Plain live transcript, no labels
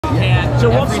So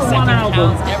what's the one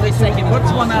album? Every second.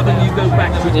 What's one album you go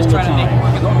back to all the time?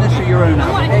 Not necessarily your own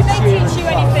album. Did they teach you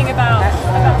anything about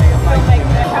filmmaking?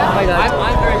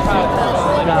 I'm very proud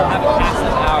of have a cast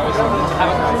of hours, have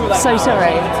a crew like So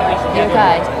sorry. You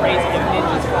okay? Crazy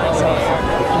ninjas flying in the air.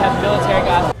 You have military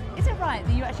guys. Is it right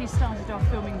that you actually started off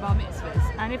filming bar mitzvahs?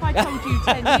 And if I told you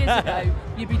 10 years ago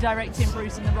you'd be directing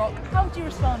Bruce and The Rock, how would you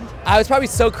respond? I was probably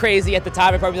so crazy at the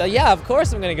time, I'd probably be like, yeah, of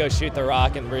course I'm going to go shoot The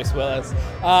Rock and Bruce Willis.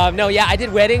 No, yeah, I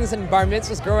did weddings and bar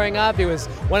mitzvahs growing up. It was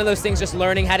one of those things, just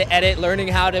learning how to edit, learning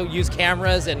how to use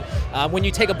cameras, and when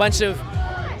you take a bunch of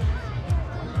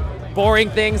boring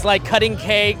things like cutting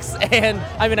cakes, and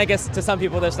I mean, I guess to some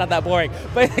people that's not that boring,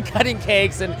 but cutting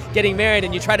cakes and getting married,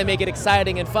 and you try to make it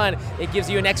exciting and fun, it gives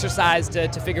you an exercise to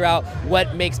figure out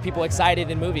what makes people excited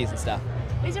in movies and stuff.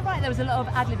 Is it right there was a lot of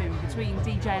ad-libbing between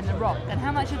DJ and The Rock, and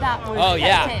how much of that was Oh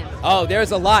yeah, effective? oh there's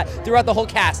a lot throughout the whole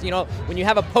cast. You know, when you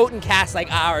have a potent cast like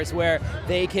ours where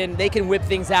they can whip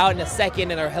things out in a second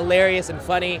and are hilarious and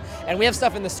funny, and we have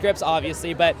stuff in the scripts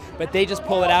obviously, but they just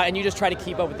pull it out and you just try to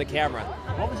keep up with the camera.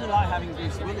 What was it like having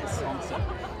Bruce Willis on set?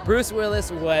 Bruce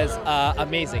Willis was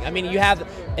amazing. I mean, you have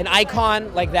an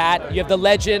icon like that. You have the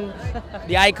legend,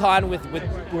 the icon with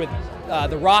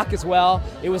The Rock as well.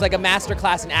 It was like a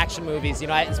masterclass in action movies. You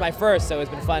know, it's my first, so it's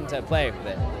been fun to play with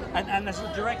it. And as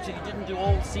a director, you didn't do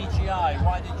all CGI.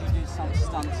 Why did you do some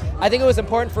stunts? I think it was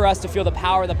important for us to feel the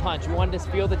power of the punch. We wanted to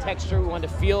feel the texture. We wanted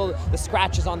to feel the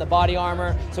scratches on the body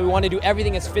armor. So we wanted to do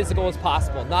everything as physical as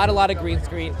possible. Not a lot of green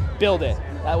screen. Build it.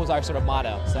 That was our sort of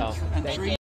motto. So.